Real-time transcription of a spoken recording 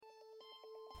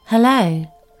Hello,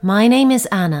 my name is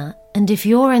Anna, and if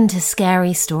you're into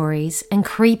scary stories and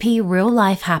creepy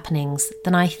real-life happenings,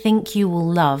 then I think you will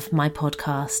love my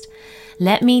podcast.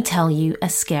 Let me tell you a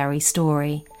scary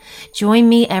story. Join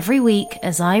me every week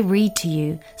as I read to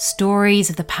you stories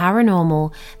of the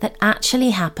paranormal that actually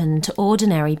happen to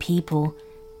ordinary people.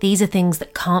 These are things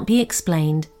that can't be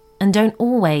explained and don't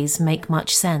always make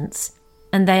much sense,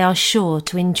 and they are sure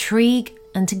to intrigue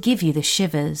and to give you the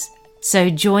shivers.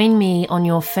 So join me on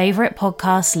your favorite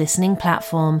podcast listening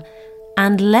platform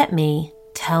and let me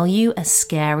tell you a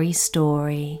scary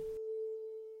story.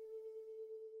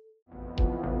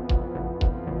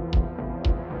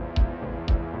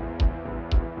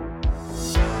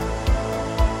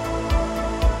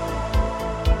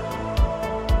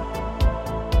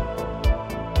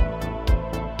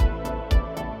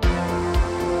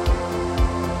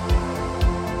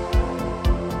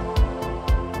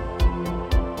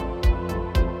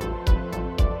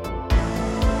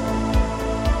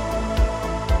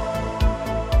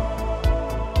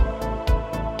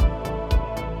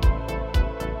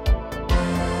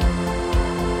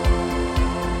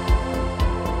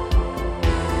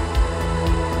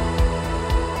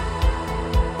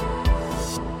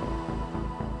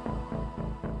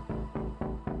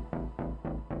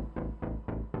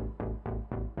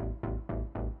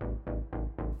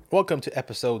 Welcome to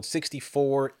episode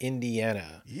 64,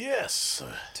 Indiana. Yes.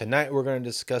 Tonight we're going to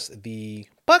discuss the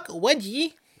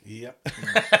Pukwudgie, Yep.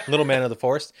 little man of the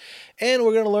forest, and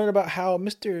we're going to learn about how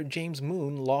Mr. James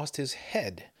Moon lost his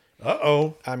head.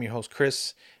 Uh-oh. I'm your host,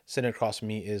 Chris. Sitting across from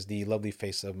me is the lovely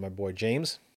face of my boy,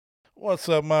 James. What's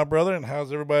up, my brother, and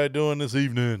how's everybody doing this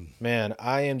evening? Man,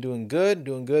 I am doing good.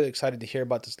 Excited to hear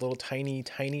about this little tiny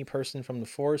person from the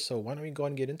forest, so why don't we go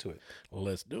ahead and get into it?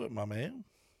 Let's do it, my man.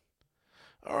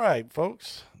 All right,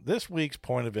 folks. This week's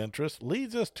point of interest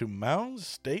leads us to Mounds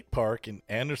State Park in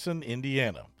Anderson,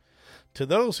 Indiana. To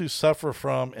those who suffer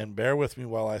from, and bear with me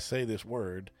while I say this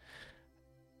word,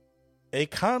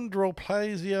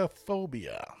 achondroplasia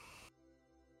phobia.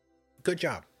 Good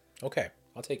job. Okay,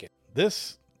 I'll take it.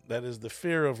 That is the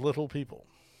fear of little people.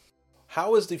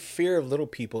 How is the fear of little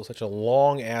people such a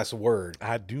long-ass word?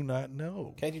 I do not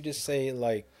know. Can't you just say,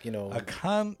 like, you know...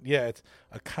 It's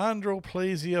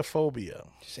achondroplasia phobia.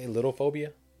 Just say little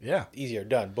phobia? Yeah. Easier.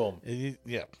 Done. Boom.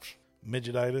 Yeah.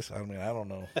 Midgetitis? I mean, I don't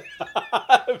know.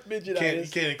 Midgetitis. You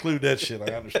can't include that shit.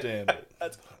 I understand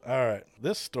it. All right.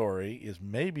 This story is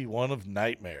maybe one of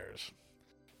nightmares.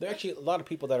 There are actually a lot of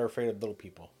people that are afraid of little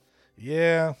people.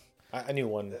 Yeah. I knew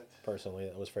one personally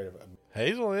that was afraid of...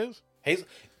 Hazel is. Hazel...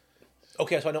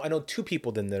 Okay, so I know two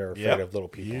people then that are afraid of little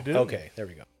people. You do. Okay, there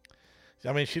we go.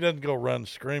 I mean, she doesn't go run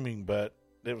screaming, but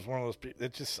it was one of those people.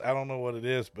 It's just, I don't know what it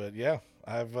is, but yeah,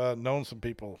 I've known some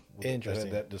people that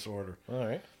had that disorder. All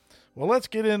right. Well, let's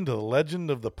get into the legend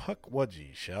of the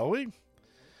Pukwudgie, shall we?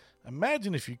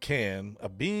 Imagine, if you can, a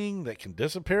being that can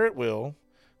disappear at will,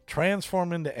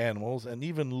 transform into animals, and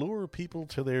even lure people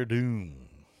to their doom.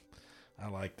 I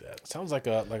like that. Sounds like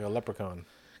a leprechaun.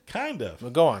 Kind of. Well,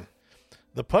 go on.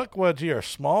 The Pukwudgie are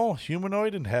small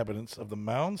humanoid inhabitants of the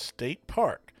Mounds State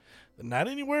Park. Not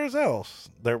anywhere else.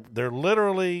 They're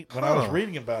literally, when I was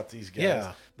reading about these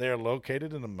guys, they are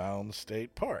located in the Mounds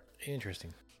State Park.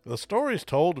 Interesting. The stories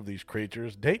told of these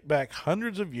creatures date back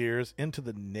hundreds of years into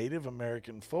the Native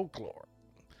American folklore.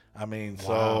 I mean,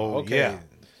 yeah.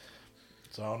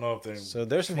 So I don't know if they... So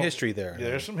there's some history there.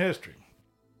 Yeah, there's some history.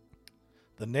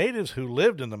 The natives who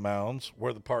lived in the mounds,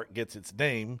 where the park gets its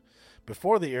name,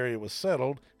 before the area was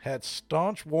settled, had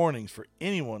staunch warnings for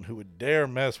anyone who would dare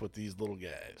mess with these little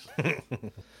guys.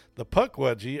 The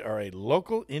Pukwudgie are a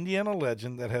local Indiana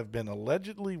legend that have been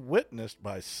allegedly witnessed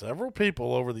by several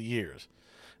people over the years.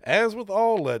 As with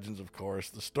all legends, of course,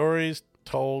 the stories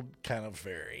told kind of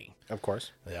vary. Of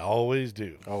course. They always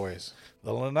do. Always.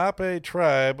 The Lenape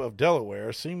tribe of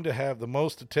Delaware seem to have the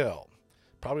most to tell.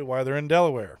 Probably why they're in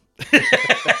Delaware.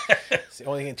 It's the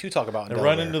only thing to talk about in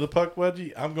Delaware. Run into the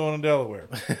Pukwudgie, I'm going to Delaware.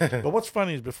 But what's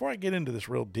funny is, before I get into this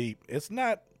real deep, it's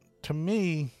not, to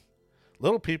me,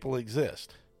 little people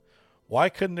exist. Why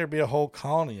couldn't there be a whole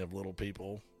colony of little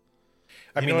people?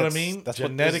 You know what I mean? That's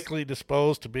genetically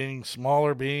disposed to being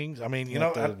smaller beings. I mean,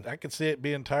 I could see it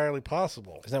be entirely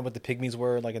possible. Isn't that what the pygmies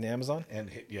were like in the Amazon? And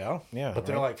but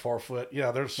they're like 4 foot.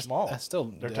 Yeah, they're small. That's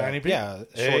still they're tiny people. Yeah,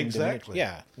 exactly.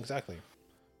 Yeah, exactly.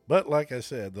 But like I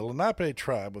said, the Lenape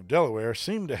tribe of Delaware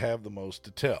seem to have the most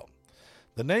to tell.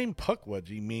 The name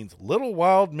Pukwudgie means little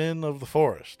wild men of the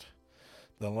forest.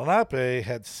 The Lenape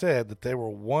had said that they were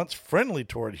once friendly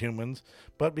toward humans,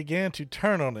 but began to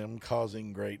turn on them,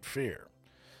 causing great fear,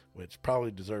 which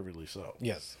probably deservedly so.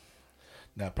 Yes.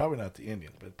 Now, probably not the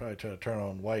Indians, but probably try to turn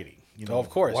on Whitey. Oh, of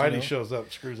course, Whitey shows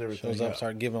up, screws everything Shows up. up,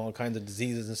 start giving all kinds of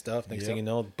diseases and stuff. Next thing Yep. you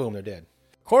know, boom, they're dead.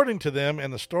 According to them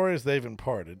and the stories they've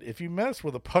imparted, if you mess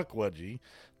with a Pukwudgie,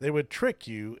 they would trick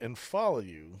you and follow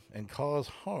you and cause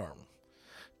harm.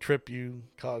 Trip you,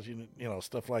 cause you,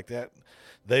 stuff like that.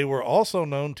 They were also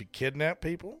known to kidnap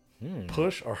people,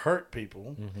 push or hurt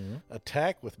people,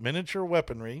 attack with miniature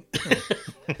weaponry.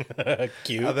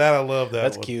 Cute. That I love that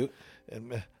That's one. cute.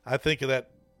 And I think of that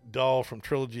doll from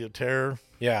Trilogy of Terror.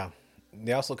 Yeah.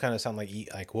 They also kind of sound like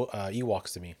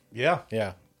Ewoks to me. Yeah,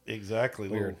 Yeah. exactly.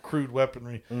 Little Weird. crude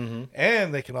weaponry.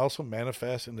 And they can also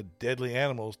manifest into deadly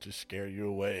animals to scare you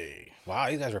away. Wow,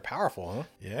 these guys are powerful, huh?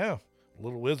 Yeah,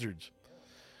 little wizards.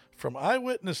 From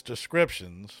eyewitness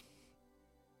descriptions,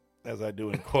 as I do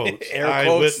in quotes, Air quotes.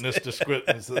 eyewitness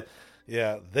descriptions.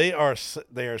 Yeah, they are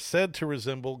said to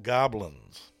resemble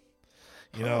goblins.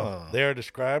 They are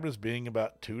described as being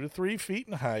about 2 to 3 feet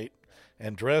in height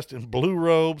and dressed in blue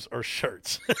robes or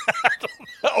shirts.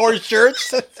 Or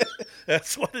shirts.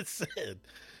 That's what it said.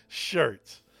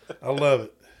 Shirts. I love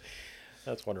it.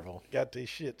 That's wonderful. Got this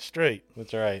shit straight.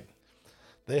 That's right.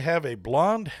 They have a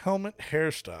blonde helmet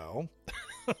hairstyle.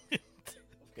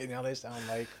 Okay, now they sound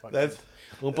like fucking That's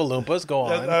Oompa Loompas. Go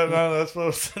on. that's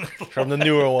what From the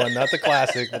newer one, not the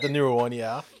classic, but the newer one,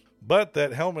 yeah. But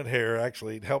that helmet hair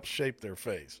actually helps shape their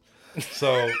face.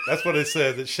 So that's what it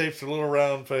said. It shapes their little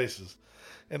round faces.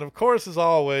 And of course, as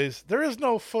always, there is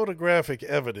no photographic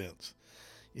evidence.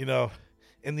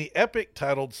 In the epic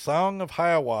titled Song of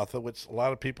Hiawatha, which a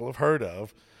lot of people have heard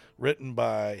of, written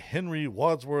by Henry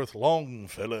Wadsworth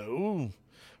Longfellow,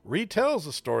 retells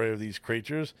the story of these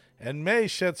creatures and may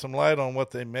shed some light on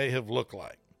what they may have looked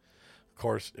like. Of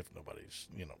course, if nobody's,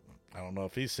 I don't know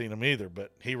if he's seen them either,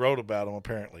 but he wrote about them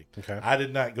apparently. Okay. I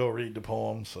did not go read the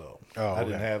poem, so I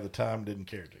didn't okay. have the time, didn't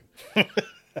care to.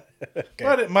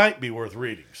 But it might be worth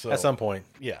reading. So At some point.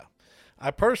 yeah. I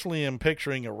personally am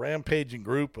picturing a rampaging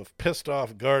group of pissed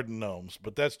off garden gnomes,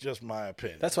 but that's just my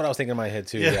opinion. That's what I was thinking in my head,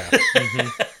 too, yeah.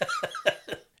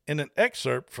 In an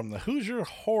excerpt from the Hoosier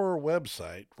Horror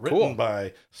website, written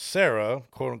by Sarah,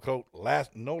 quote unquote,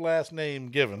 no last name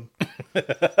given,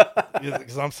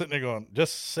 because I'm sitting there going,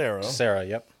 just Sarah. Sarah,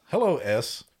 yep. Hello,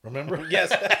 S. Remember?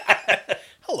 Yes.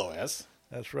 Hello, S.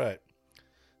 That's right.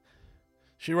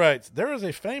 She writes, there is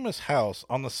a famous house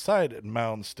on the site at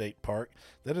Mound State Park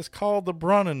that is called the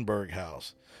Bronnenberg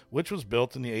House, which was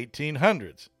built in the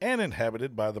 1800s and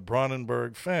inhabited by the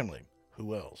Bronnenberg family.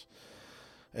 Who else?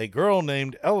 A girl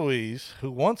named Eloise,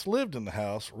 who once lived in the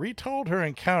house, retold her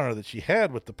encounter that she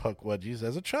had with the Pukwudgies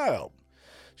as a child.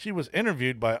 She was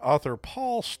interviewed by author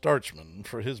Paul Starchman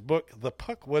for his book, The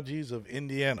Pukwudgies of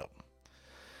Indiana.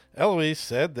 Eloise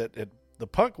said that the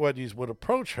Pukwudgies would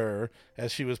approach her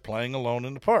as she was playing alone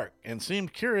in the park and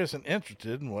seemed curious and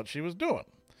interested in what she was doing.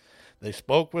 They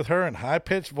spoke with her in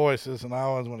high-pitched voices, and I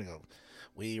always want to go,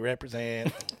 we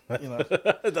represent,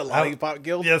 The Lollipop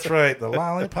Guild? That's right, the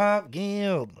Lollipop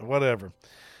Guild, or whatever,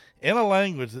 in a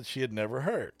language that she had never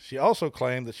heard. She also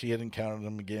claimed that she had encountered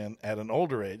them again at an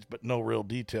older age, but no real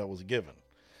detail was given.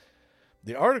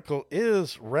 The article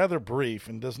is rather brief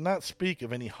and does not speak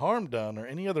of any harm done or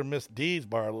any other misdeeds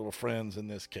by our little friends in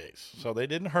this case. So they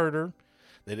didn't hurt her,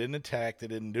 they didn't attack, they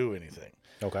didn't do anything.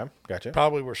 Okay, gotcha.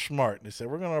 Probably were smart. They said,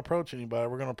 we're going to approach anybody,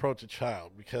 we're going to approach a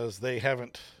child, because they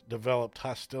haven't developed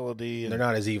hostility. And They're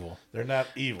not as evil. They're not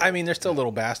evil. I mean, they're still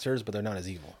little bastards, but they're not as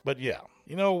evil. But yeah,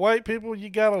 white people, you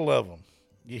got to love them.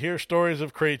 You hear stories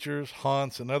of creatures,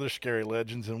 haunts, and other scary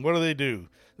legends, and what do?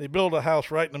 They build a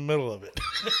house right in the middle of it.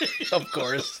 Of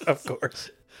course, of course.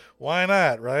 Why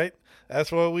not, right?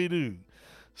 That's what we do.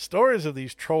 Stories of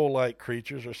these troll-like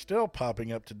creatures are still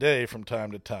popping up today from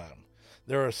time to time.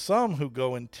 There are some who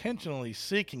go intentionally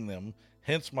seeking them,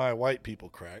 hence my white people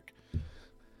crack.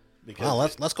 Because Well,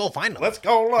 let's go find them. let's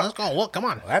go look. Let's go look. Come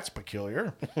on. That's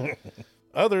peculiar.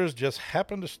 Others just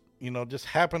happen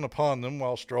upon them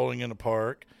while strolling in a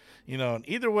park. And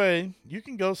either way, you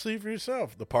can go see for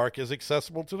yourself. The park is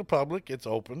accessible to the public. It's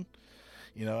open.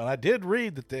 And I did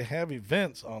read that they have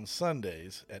events on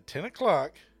Sundays at 10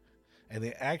 o'clock, and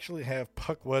they actually have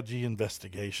Pukwudgie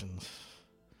investigations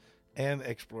and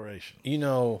exploration. You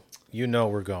know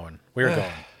we're going. We're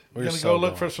going. We're We're going to so go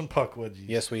look going. for some Pukwudgies.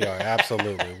 Yes, we are.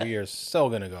 Absolutely. We are so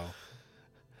going to go.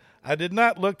 I did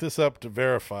not look this up to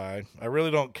verify. I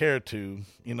really don't care to.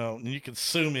 You can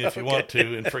sue me if you want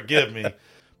to and forgive me.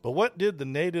 But what did the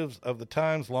natives of the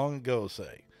times long ago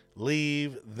say?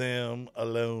 Leave them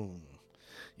alone.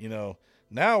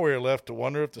 Now we're left to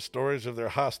wonder if the stories of their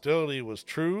hostility was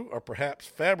true or perhaps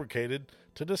fabricated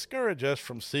to discourage us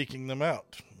from seeking them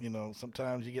out.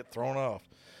 Sometimes you get thrown off.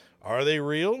 Are they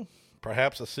real?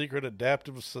 Perhaps a secret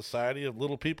adaptive society of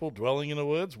little people dwelling in the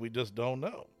woods? We just don't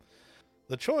know.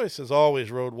 The choice, as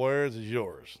always, Road Warriors, is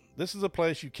yours. This is a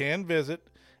place you can visit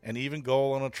and even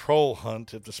go on a troll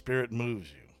hunt if the spirit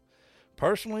moves you.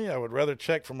 Personally, I would rather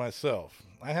check for myself.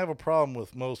 I have a problem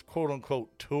with most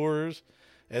quote-unquote tours,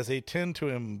 as they tend to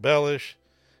embellish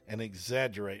and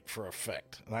exaggerate for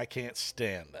effect, and I can't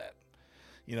stand that.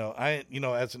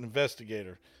 As an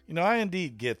investigator, I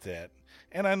indeed get that,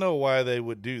 and I know why they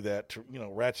would do that to,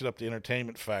 ratchet up the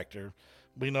entertainment factor,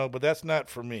 but that's not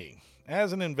for me.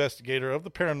 As an investigator of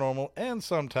the paranormal and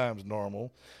sometimes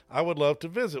normal, I would love to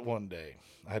visit one day.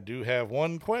 I do have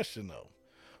one question, though.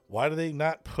 Why do they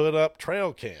not put up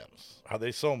trail cams? Are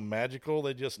they so magical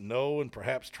they just know and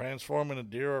perhaps transform into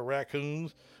deer or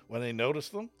raccoons when they notice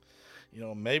them?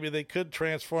 Maybe they could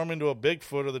transform into a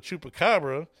Bigfoot or the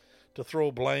Chupacabra to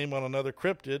throw blame on another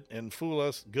cryptid and fool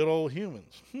us good old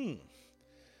humans.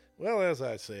 Well, as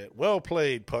I said, well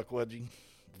played, Pukwudgie.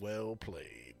 Well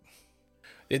played.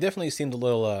 It definitely seemed a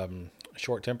little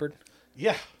short-tempered.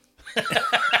 Yeah.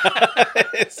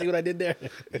 See what I did there?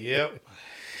 Yep.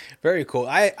 Very cool.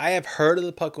 I have heard of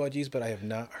the Pukwudgies, but I have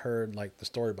not heard the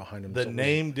story behind them. The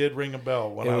name did ring a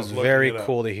bell when I was looking very it up.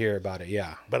 cool to hear about it.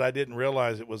 Yeah, but I didn't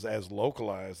realize it was as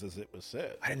localized as it was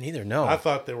said. I didn't either. No, I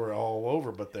thought they were all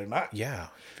over, but they're not. Yeah,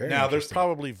 now there's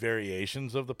probably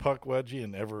variations of the Pukwudgie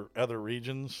in other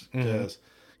regions, because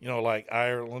like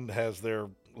Ireland has their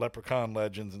leprechaun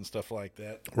legends and stuff like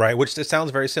that. Right, which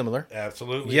sounds very similar.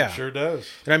 Absolutely, yeah, it sure does.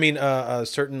 And I mean,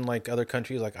 certain other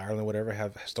countries like Ireland, whatever,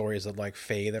 have stories of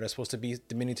fae that are supposed to be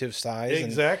diminutive size.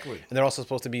 Exactly, and they're also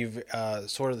supposed to be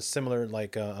sort of similar,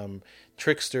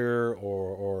 trickster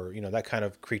or that kind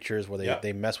of creatures where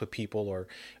they mess with people, or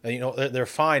they're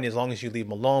fine as long as you leave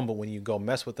them alone, but when you go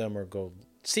mess with them or go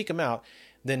seek them out,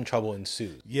 then trouble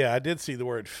ensues. Yeah, I did see the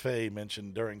word fae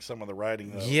mentioned during some of the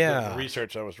writing, the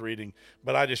research I was reading,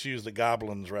 but I just used the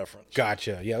goblins reference.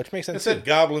 Gotcha. Yeah, which makes sense. It said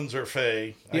goblins or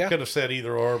fae. I could have said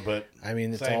either or, but I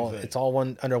mean, it's all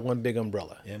one under one big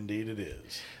umbrella. Indeed it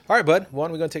is. All right, bud. We're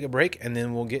going to take a break, and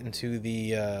then we'll get into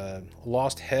the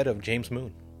lost head of James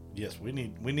Moon. Yes, we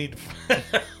need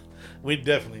we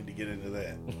definitely need to get into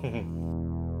that.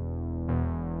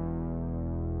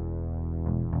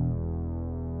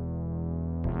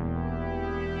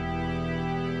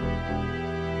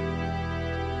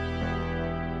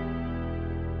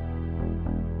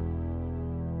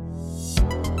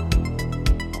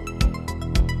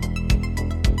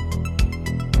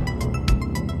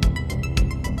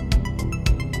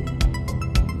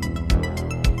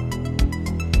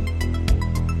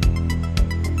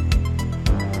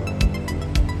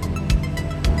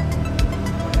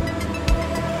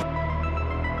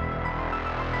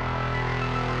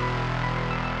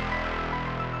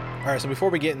 All right, so before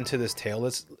we get into this tale,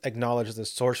 let's acknowledge the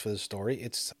source for this story.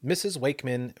 It's Mrs.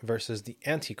 Wakeman versus the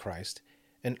Antichrist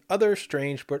and Other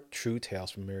Strange But True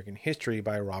Tales from American History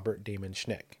by Robert Damon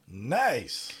Schneck.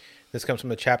 Nice. This comes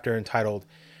from a chapter entitled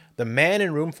The Man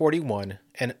in Room 41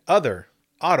 and Other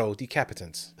Auto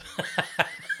Decapitants.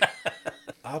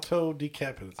 Auto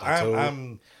decapitants.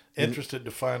 I'm interested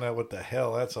to find out what the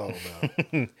hell that's all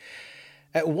about.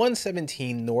 At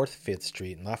 117 North 5th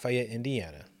Street in Lafayette,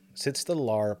 Indiana, sits the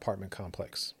Lahr apartment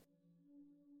complex.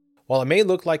 While it may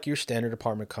look like your standard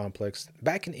apartment complex,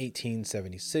 back in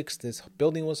 1876, this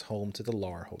building was home to the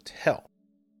Lahr Hotel.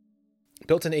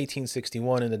 Built in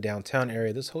 1861 in the downtown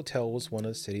area, this hotel was one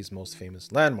of the city's most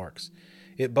famous landmarks.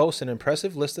 It boasts an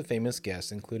impressive list of famous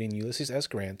guests, including Ulysses S.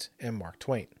 Grant and Mark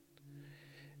Twain.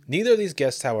 Neither of these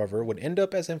guests, however, would end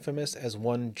up as infamous as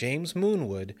one James Moon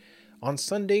would on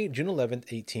Sunday, June 11th,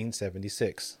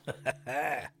 1876.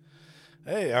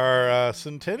 Hey, our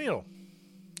centennial.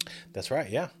 That's right,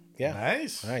 yeah.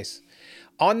 Nice.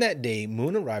 On that day,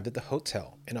 Moon arrived at the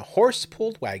hotel in a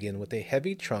horse-pulled wagon with a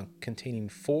heavy trunk containing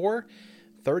 4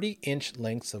 30-inch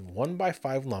lengths of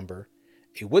 1x5 lumber,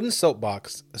 a wooden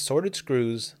soapbox, assorted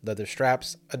screws, leather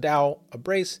straps, a dowel, a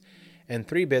brace, and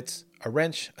 3 bits, a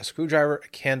wrench, a screwdriver, a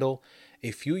candle, a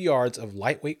few yards of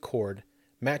lightweight cord,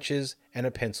 matches, and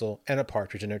a pencil, and a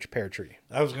partridge in a pear tree.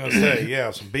 I was going to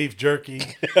say, some beef jerky,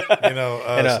 and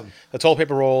a toilet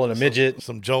paper roll, and a midget.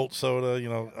 Some Jolt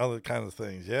soda, other kind of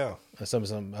things, yeah.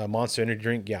 Some Monster Energy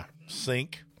drink, yeah.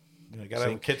 Sink. Gotta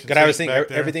have a kitchen Gotta have a sink, back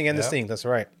there. everything in the sink, that's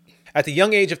right. At the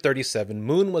young age of 37,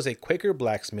 Moon was a Quaker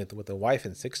blacksmith with a wife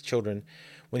and 6 children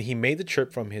when he made the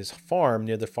trip from his farm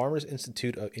near the Farmers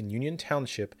Institute in Union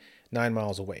Township, 9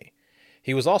 miles away.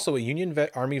 He was also a Union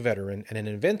Army veteran and an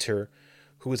inventor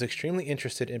who was extremely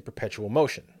interested in perpetual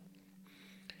motion.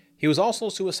 He was also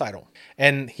suicidal,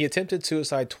 and he attempted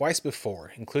suicide twice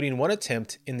before, including one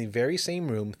attempt in the very same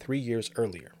room 3 years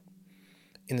earlier.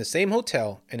 In the same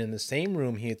hotel and in the same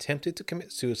room, he attempted to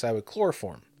commit suicide with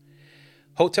chloroform.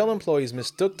 Hotel employees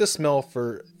mistook the smell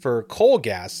for coal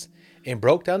gas and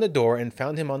broke down the door and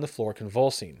found him on the floor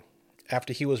convulsing.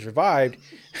 After he was revived,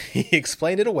 he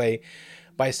explained it away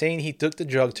by saying he took the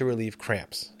drug to relieve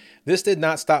cramps. This did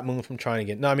not stop Moon from trying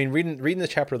again. No, I mean, reading the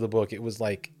chapter of the book, it was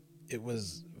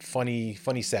funny,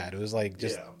 sad. It was like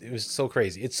It was so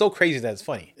crazy. It's so crazy that it's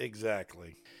funny.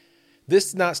 Exactly.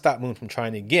 This did not stop Moon from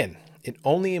trying again. It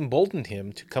only emboldened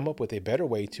him to come up with a better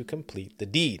way to complete the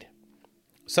deed.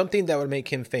 Something that would make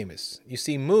him famous. You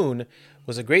see, Moon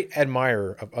was a great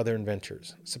admirer of other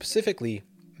inventors, specifically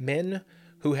men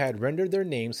who had rendered their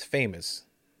names famous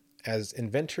as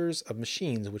inventors of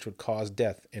machines which would cause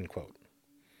death, end quote.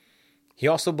 He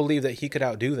also believed that he could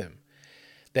outdo them,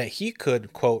 that he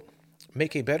could, quote,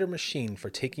 make a better machine for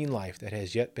taking life that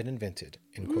has yet been invented,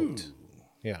 end quote.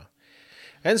 Yeah.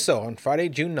 And so, on Friday,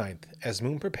 June 9th, as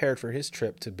Moon prepared for his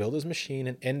trip to build his machine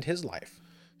and end his life.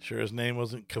 Sure his name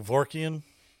wasn't Kevorkian?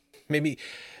 Maybe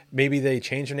they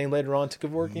changed her name later on to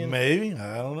Kevorkian? Maybe.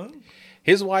 I don't know.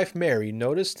 His wife, Mary,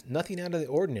 noticed nothing out of the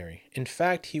ordinary. In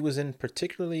fact, he was in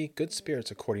particularly good spirits,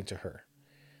 according to her.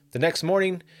 The next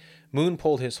morning, Moon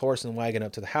pulled his horse and wagon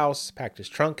up to the house, packed his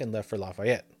trunk, and left for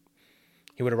Lafayette.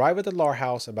 He would arrive at the Lahr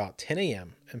house about 10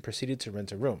 a.m. and proceeded to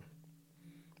rent a room.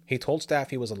 He told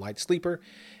staff he was a light sleeper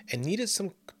and needed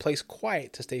some place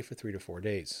quiet to stay for 3 to 4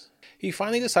 days. He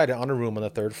finally decided on a room on the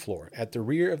 3rd floor, at the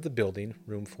rear of the building,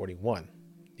 room 41,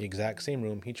 the exact same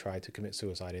room he tried to commit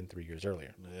suicide in 3 years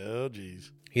earlier. Oh,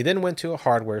 geez. He then went to a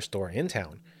hardware store in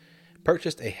town,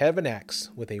 purchased a Heaven axe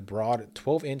with a broad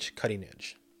 12-inch cutting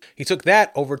edge. He took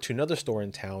that over to another store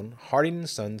in town, Harding &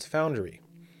 Sons Foundry.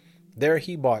 There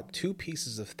he bought 2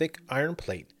 pieces of thick iron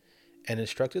plate and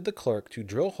instructed the clerk to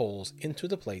drill holes into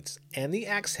the plates and the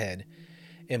axe head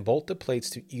and bolt the plates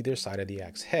to either side of the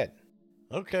axe head.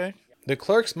 Okay. The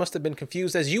clerks must have been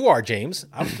confused as you are, James.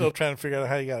 I'm still trying to figure out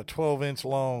how you got a 12-inch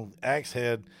long axe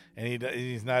head and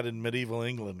he's not in medieval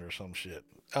England or some shit.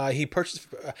 He purchased,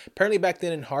 apparently back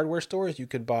then in hardware stores, you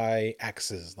could buy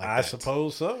axes like that. I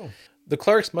suppose so. The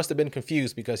clerks must have been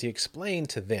confused because he explained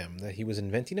to them that he was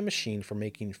inventing a machine for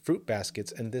making fruit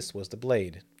baskets and this was the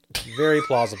blade. Very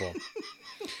plausible.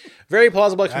 Very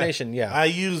plausible explanation, yeah. I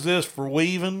use this for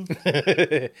weaving.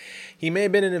 He may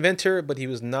have been an inventor, but he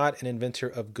was not an inventor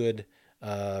of good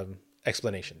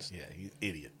explanations. Yeah, you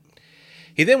idiot.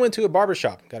 He then went to a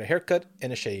barbershop, got a haircut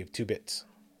and a shave, 2 bits.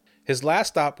 His last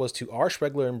stop was to R.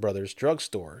 Schregler and Brothers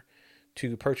drugstore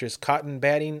to purchase cotton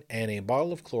batting and a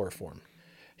bottle of chloroform.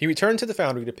 He returned to the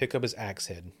foundry to pick up his axe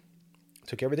head,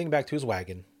 took everything back to his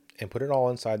wagon, and put it all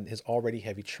inside his already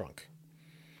heavy trunk.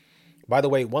 By the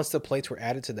way, once the plates were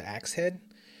added to the axe head,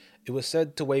 it was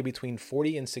said to weigh between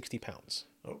 40 and 60 pounds.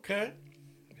 Okay.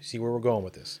 See where we're going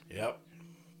with this. Yep.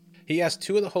 He asked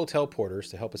 2 of the hotel porters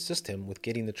to help assist him with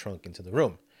getting the trunk into the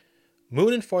room.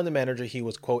 Moon informed the manager he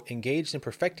was, quote, engaged in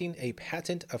perfecting a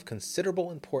patent of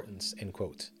considerable importance, end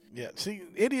quote. Yeah, see,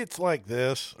 idiots like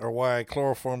this are why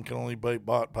chloroform can only be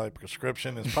bought by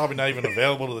prescription. It's probably not even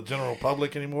available to the general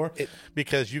public anymore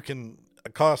because you can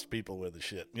accost people with the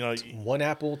shit. You know, one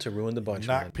apple to ruin the bunch.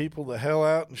 Knock man. people the hell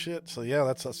out and shit. So yeah,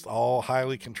 that's all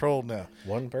highly controlled now.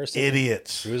 One person.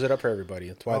 Idiots. Screws it up for everybody.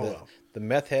 That's why the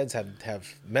meth heads have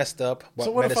messed up.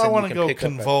 So what if I want to go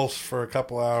convulse for a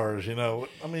couple hours? You know,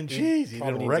 I mean, geez, you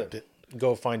done wrecked it.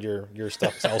 Go find your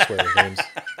stuff elsewhere, James.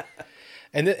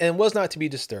 And was not to be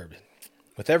disturbed.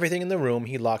 With everything in the room,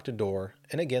 he locked the door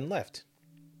and again left.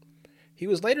 He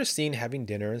was later seen having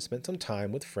dinner and spent some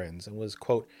time with friends and was,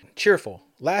 quote, cheerful,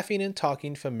 laughing and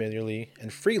talking familiarly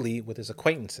and freely with his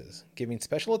acquaintances, giving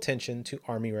special attention to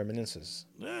Army reminiscences.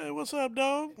 Hey, what's up,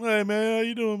 dog? Hey, man, how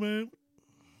you doing, man?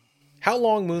 How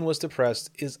long Moon was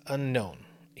depressed is unknown.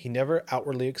 He never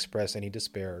outwardly expressed any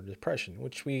despair or depression,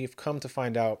 which we've come to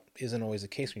find out isn't always the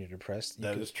case when you're depressed.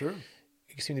 That is true.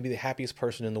 You seem to be the happiest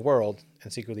person in the world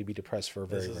and secretly be depressed for a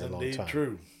very, very long time. This is indeed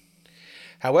true.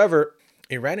 However,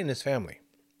 it ran in his family.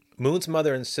 Moon's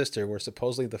mother and sister were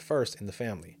supposedly the first in the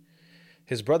family.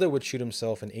 His brother would shoot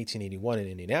himself in 1881 in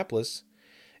Indianapolis,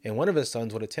 and one of his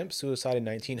sons would attempt suicide in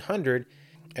 1900,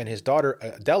 and his daughter,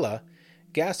 Adela,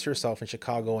 gassed herself in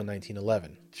Chicago in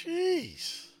 1911.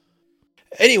 Jeez.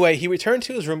 Anyway, he returned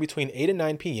to his room between 8 and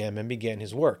 9 p.m. and began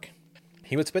his work.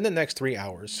 He would spend the next 3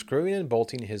 hours screwing and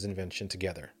bolting his invention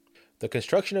together. The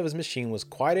construction of his machine was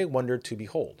quite a wonder to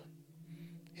behold.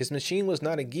 His machine was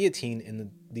not a guillotine in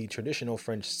the traditional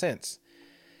French sense.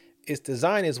 Its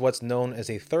design is what's known as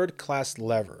a third-class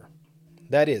lever.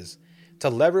 That is, it's a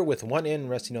lever with one end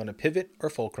resting on a pivot or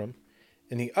fulcrum,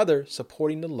 and the other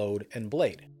supporting the load and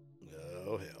blade.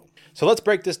 Oh, hell. So let's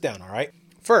break this down, all right?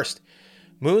 First,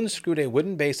 Moon screwed a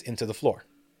wooden base into the floor,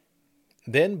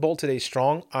 then bolted a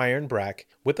strong iron bracket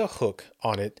with a hook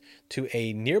on it to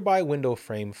a nearby window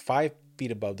frame 5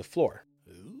 feet above the floor.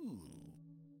 Ooh.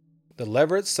 The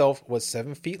lever itself was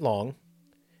 7 feet long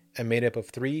and made up of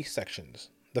 3 sections.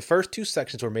 The first 2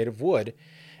 sections were made of wood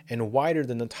and wider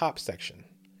than the top section.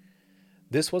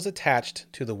 This was attached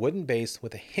to the wooden base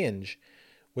with a hinge,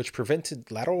 which prevented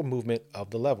lateral movement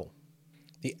of the level.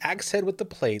 The axe head with the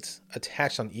plates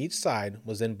attached on each side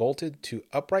was then bolted to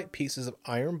upright pieces of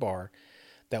iron bar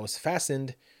that was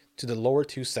fastened to the lower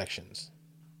 2 sections.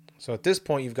 So at this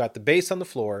point, you've got the base on the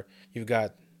floor, you've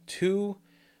got two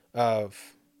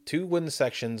wooden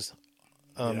sections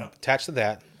attached to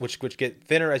that, which get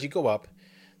thinner as you go up,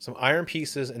 some iron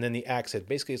pieces, and then the axe head.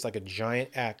 Basically, it's like a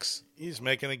giant axe. He's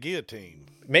making a guillotine.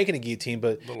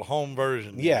 But Little home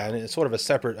version. yeah, and it's sort of a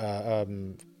separate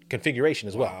configuration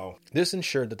as well. Wow. This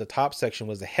ensured that the top section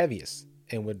was the heaviest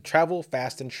and would travel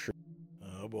fast and true.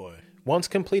 Oh boy. Once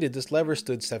completed, this lever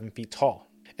stood 7 feet tall.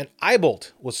 An eye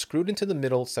bolt was screwed into the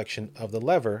middle section of the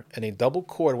lever, and a double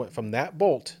cord went from that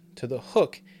bolt to the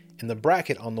hook in the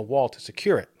bracket on the wall to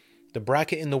secure it. The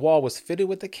bracket in the wall was fitted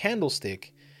with a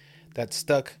candlestick that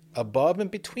stuck above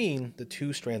and between the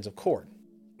 2 strands of cord.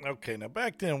 Okay, now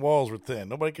back then walls were thin.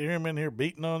 Nobody could hear him in here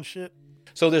beating on shit.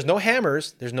 So there's no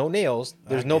hammers, there's no nails,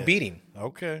 there's no beating.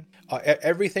 Okay.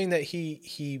 Everything that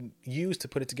he used to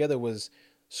put it together was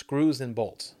screws and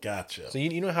bolts. Gotcha. So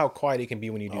you know how quiet he can be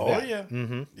when you do that. Oh yeah.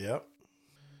 Mm-hmm. Yep.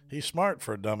 He's smart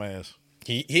for a dumbass.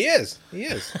 He is.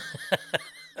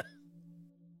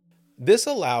 This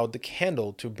allowed the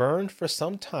candle to burn for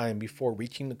some time before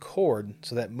reaching the cord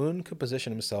so that Moon could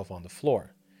position himself on the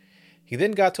floor. He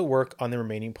then got to work on the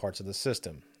remaining parts of the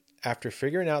system. After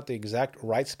figuring out the exact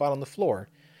right spot on the floor,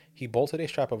 he bolted a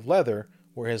strap of leather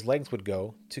where his legs would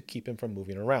go to keep him from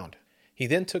moving around. He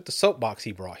then took the soapbox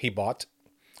he bought,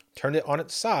 turned it on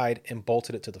its side, and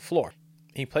bolted it to the floor.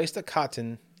 He placed the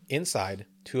cotton inside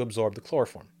to absorb the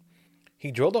chloroform.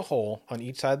 He drilled a hole on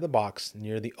each side of the box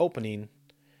near the opening.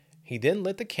 He then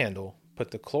lit the candle,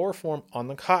 put the chloroform on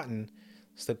the cotton,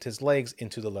 slipped his legs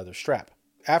into the leather strap.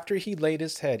 After he laid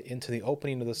his head into the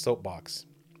opening of the soapbox,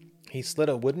 he slid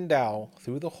a wooden dowel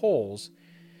through the holes,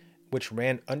 which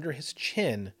ran under his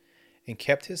chin, and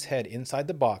kept his head inside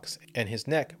the box and his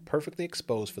neck perfectly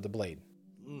exposed for the blade.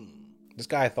 This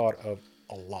guy thought of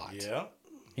a lot. Yeah.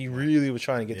 He really was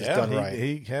trying to get this done right.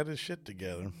 He had his shit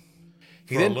together.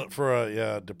 He For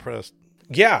a depressed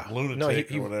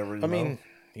lunatic or whatever. I mean,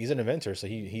 he's an inventor, so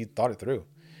he thought it through.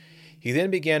 He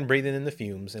then began breathing in the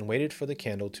fumes and waited for the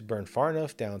candle to burn far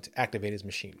enough down to activate his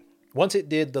machine. Once it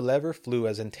did, the lever flew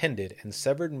as intended and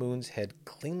severed Moon's head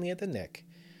cleanly at the neck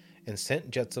and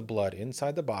sent jets of blood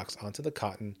inside the box onto the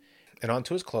cotton and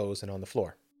onto his clothes and on the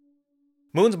floor.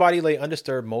 Moon's body lay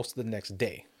undisturbed most of the next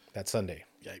day, that Sunday.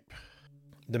 Yipe.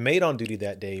 The maid on duty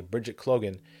that day, Bridget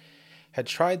Clogan, had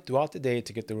tried throughout the day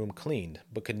to get the room cleaned,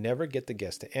 but could never get the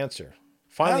guest to answer.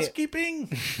 Finally,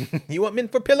 housekeeping. You want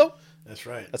mint for pillow? That's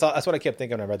right. That's what I kept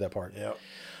thinking when I read that part. Yep.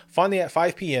 Finally, at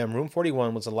 5 p.m., room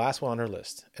 41 was the last one on her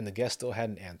list, and the guest still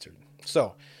hadn't answered.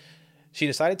 So, she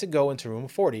decided to go into room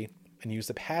 40 and use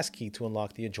the passkey to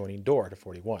unlock the adjoining door to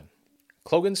 41.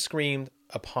 Clogan screamed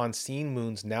upon seeing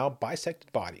Moon's now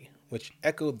bisected body, which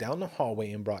echoed down the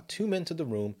hallway and brought 2 men to the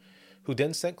room, who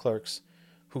then sent clerks,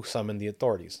 who summoned the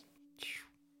authorities.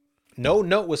 No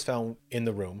note was found in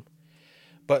the room,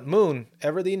 but Moon,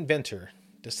 ever the inventor,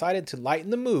 decided to lighten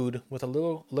the mood with a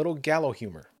little gallow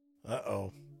humor.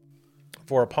 Uh-oh.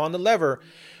 For upon the lever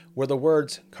were the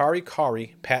words "Kari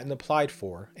Kari, patent applied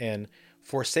for," and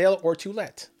 "For sale or to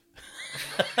let."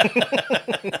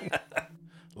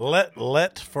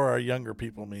 Let for our younger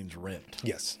people means rent.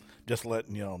 Yes. Just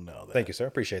letting y'all know that. Thank you, sir.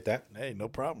 Appreciate that. Hey, no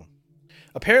problem.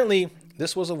 Apparently,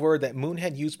 this was a word that Moon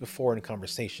had used before in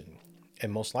conversation,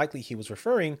 and most likely he was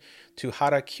referring to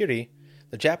harakiri,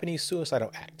 the Japanese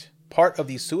suicidal act. Part of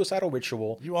the suicidal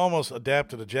ritual. You almost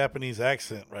adapted a Japanese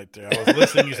accent right there. I was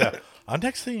listening. You said,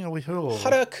 next thing we hear.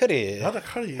 Harakiri.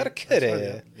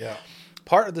 Harakiri. Yeah.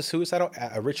 Part of the suicidal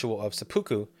ritual of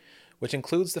seppuku, which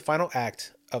includes the final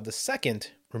act of the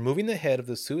second, removing the head of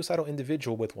the suicidal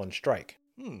individual with 1 strike.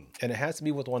 And it has to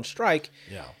be with 1 strike.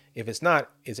 Yeah. If it's not,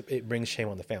 it brings shame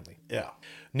on the family. Yeah.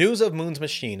 News of Moon's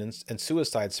machine and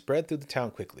suicide spread through the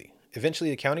town quickly. Eventually,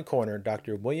 the county coroner,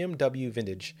 Dr. William W.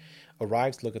 Vintage,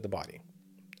 arrived to look at the body.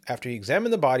 After he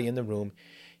examined the body in the room,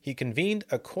 he convened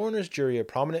a coroner's jury of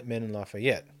prominent men in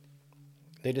Lafayette.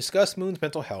 They discussed Moon's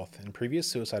mental health and previous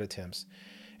suicide attempts,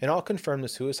 and all confirmed the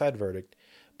suicide verdict,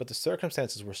 but the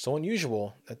circumstances were so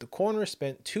unusual that the coroner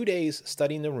spent 2 days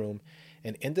studying the room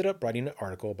and ended up writing an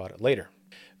article about it later.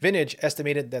 Vintage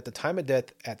estimated that the time of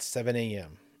death at 7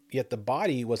 a.m., yet the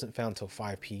body wasn't found till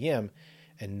 5 p.m.,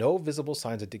 and no visible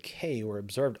signs of decay were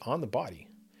observed on the body.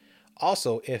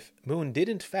 Also, if Moon did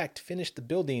in fact finish the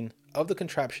building of the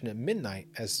contraption at midnight,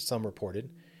 as some reported,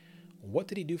 what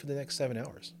did he do for the next 7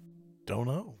 hours? Don't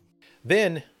know.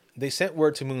 Then they sent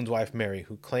word to Moon's wife, Mary,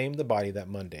 who claimed the body that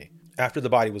Monday. After the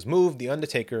body was moved, the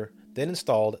undertaker then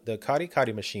installed the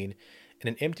kari machine in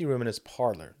an empty room in his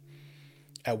parlor.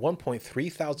 At one point,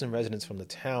 3,000 residents from the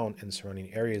town and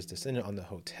surrounding areas descended on the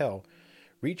hotel,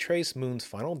 retraced Moon's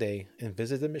final day, and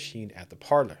visited the machine at the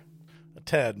parlor. A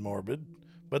tad morbid.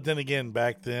 But then again,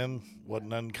 back then,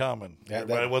 wasn't uncommon.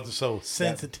 Everybody wasn't so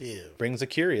sensitive. Brings the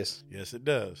curious. Yes, it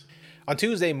does. On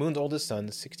Tuesday, Moon's oldest son,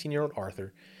 16-year-old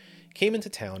Arthur, came into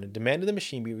town and demanded the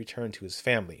machine be returned to his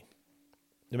family.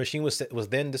 The machine was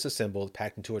then disassembled,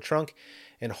 packed into a trunk,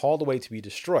 and hauled away to be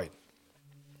destroyed.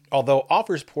 Although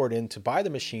offers poured in to buy the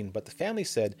machine, but the family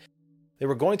said they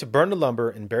were going to burn the lumber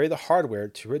and bury the hardware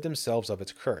to rid themselves of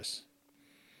its curse.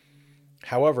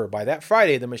 However, by that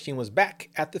Friday, the machine was back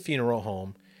at the funeral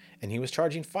home, and he was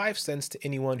charging 5 cents to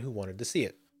anyone who wanted to see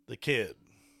it. The kid.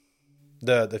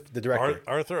 The director.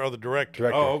 Arthur or the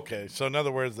director? Oh, okay. So in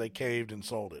other words, they caved and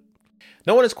sold it.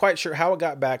 No one is quite sure how it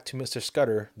got back to Mr.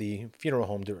 Scudder, the funeral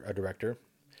home director.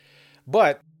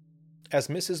 But as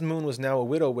Mrs. Moon was now a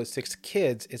widow with 6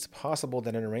 kids, it's possible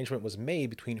that an arrangement was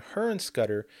made between her and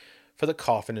Scudder for the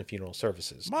coffin and funeral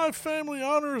services. My family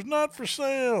honor is not for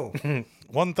sale.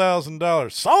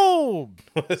 $1,000. Sold!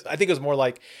 I think it was more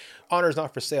like, honor is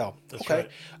not for sale. That's okay.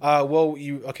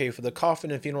 Right. For the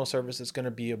coffin and funeral service, it's going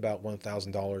to be about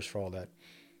 $1,000 for all that.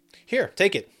 Here,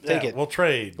 take it. Take it. We'll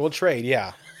trade. We'll trade,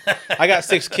 yeah. I got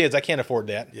 6 kids. I can't afford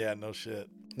that. Yeah, no shit.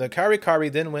 The Kari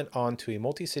then went on to a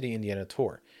multi-city Indiana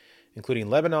tour, including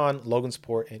Lebanon,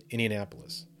 Logansport, and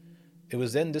Indianapolis. It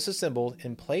was then disassembled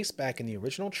and placed back in the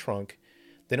original trunk.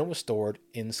 Then it was stored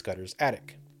in Scudder's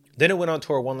attic. Then it went on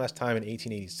tour one last time in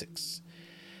 1886.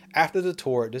 After the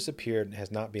tour, it disappeared and has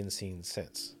not been seen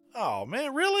since. Oh,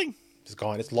 man, really? It's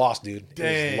gone. It's lost, dude.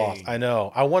 Dang. It's lost. I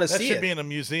know. I want to see it. That should be in a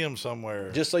museum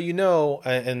somewhere. Just so you know,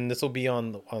 and this will be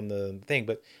on the thing,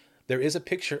 but there is a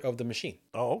picture of the machine.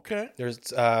 Oh, okay.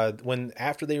 There's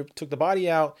after they took the body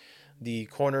out, the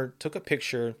coroner took a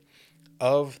picture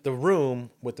of the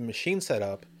room with the machine set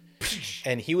up,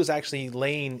 and he was actually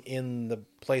laying in the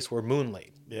place where Moon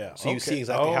laid. Yeah. So you see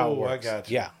exactly how it works. I got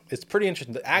you. Yeah. It's pretty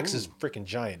interesting. The axe is freaking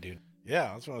giant, dude.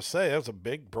 Yeah, I was going to say, that was a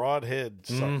big, broad head.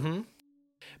 Mm-hmm.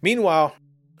 Meanwhile,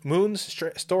 Moon's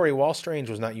story, while strange,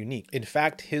 was not unique. In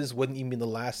fact, his wouldn't even be the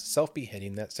last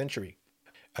self-beheading that century.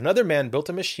 Another man built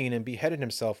a machine and beheaded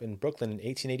himself in Brooklyn in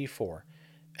 1884,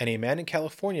 and a man in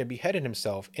California beheaded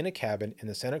himself in a cabin in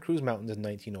the Santa Cruz Mountains in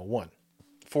 1901.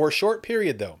 For a short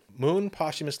period, though, Moon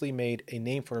posthumously made a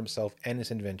name for himself and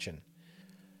his invention.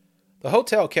 The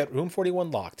hotel kept Room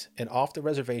 41 locked and off the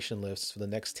reservation lists for the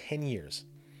next 10 years.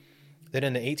 Then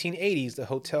in the 1880s, the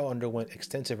hotel underwent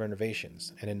extensive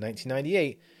renovations, and in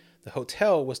 1998, the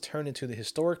hotel was turned into the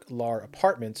historic Lar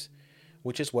Apartments,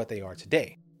 which is what they are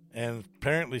today. And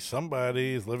apparently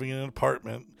somebody is living in an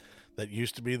apartment that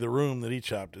used to be the room that he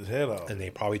chopped his head off. And they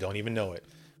probably don't even know it.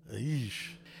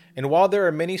 Eesh. And while there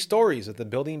are many stories of the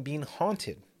building being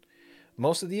haunted,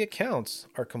 most of the accounts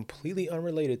are completely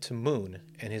unrelated to Moon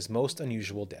and his most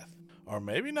unusual death. Or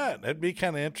maybe not. That'd be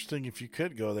kind of interesting if you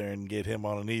could go there and get him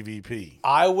on an EVP.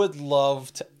 I would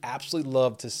absolutely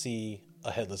love to see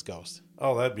a headless ghost.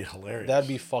 Oh, that'd be hilarious. That'd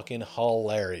be fucking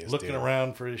hilarious. Looking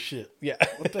around for his shit. Yeah.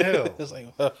 What the hell? It's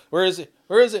like, where is it?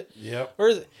 Where is it? Yep. Where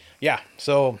is it? Yeah.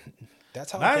 So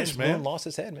that's how nice, man. Moon lost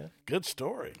his head, man. Good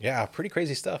story. Yeah. Pretty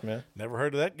crazy stuff, man. Never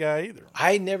heard of that guy either.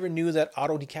 I never knew that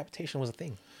auto decapitation was a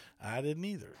thing. I didn't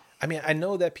either. I mean, I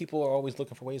know that people are always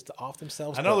looking for ways to off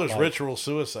themselves. I know there's ritual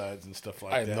suicides and stuff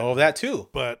like that. I know of that too.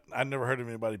 But I never heard of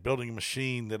anybody building a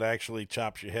machine that actually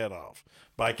chops your head off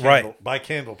by candle, by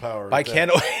candle power. By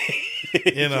candle.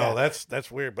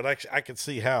 That's weird. But I could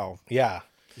see how. Yeah.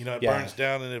 It burns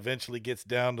down and eventually gets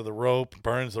down to the rope,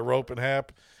 burns the rope in half,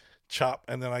 chop.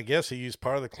 And then I guess he used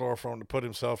part of the chloroform to put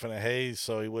himself in a haze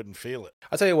so he wouldn't feel it.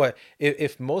 I'll tell you what,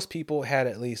 if most people had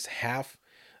at least half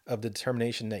of the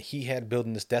determination that he had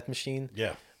building this death machine,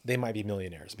 they might be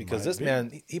millionaires, because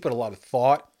man, he put a lot of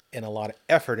thought and a lot of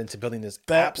effort into building this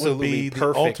absolutely perfect.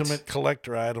 perfect, the ultimate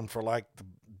collector item for like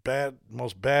the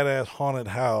most badass haunted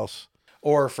house,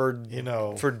 or for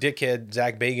dickhead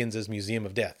Zach Bagans' Museum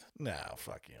of Death. No,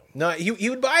 fuck him. No, he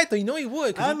would buy it though. You know he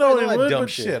would. I know he would, but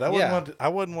shit, I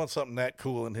wouldn't want something that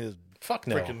cool in his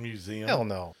freaking museum. Hell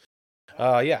no.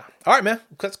 Yeah. All right, man.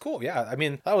 That's cool. Yeah. I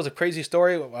mean, that was a crazy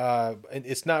story.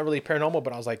 It's not really paranormal,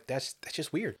 but I was like, that's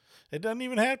just weird. It doesn't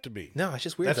even have to be. No, it's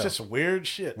just weird. That's just weird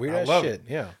shit. Weird I ass love shit. it.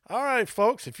 Yeah. All right,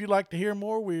 folks. If you'd like to hear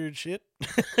more weird shit,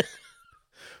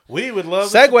 we would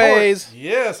love Segues. Support.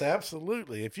 Yes,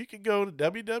 absolutely. If you could go to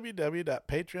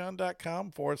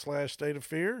www.patreon.com/State of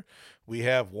Fear, we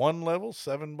have one level,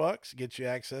 $7, get you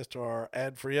access to our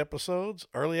ad-free episodes,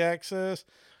 early access.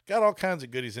 Got all kinds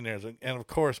of goodies in there. And, of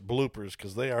course, bloopers,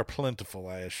 because they are plentiful,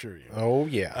 I assure you. Oh,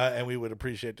 yeah. And we would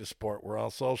appreciate the support. We're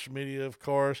on social media, of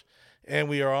course, and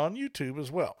we are on YouTube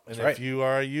as well. And That's right. If you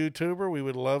are a YouTuber, we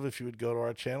would love if you would go to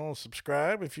our channel and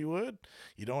subscribe if you would.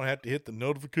 You don't have to hit the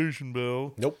notification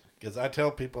bell. Nope. Because I tell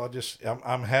people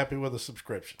I'm happy with a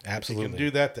subscription. Absolutely. If you can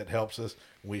do that, that helps us.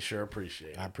 We sure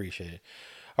appreciate it. I appreciate it.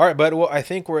 All right, bud. Well, I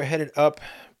think we're headed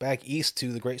back east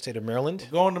to the great state of Maryland.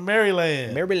 We're going to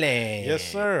Maryland. Maryland. Yes,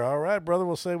 sir. All right, brother.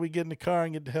 We'll say we get in the car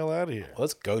and get the hell out of here.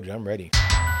 Let's go, dude. I'm ready.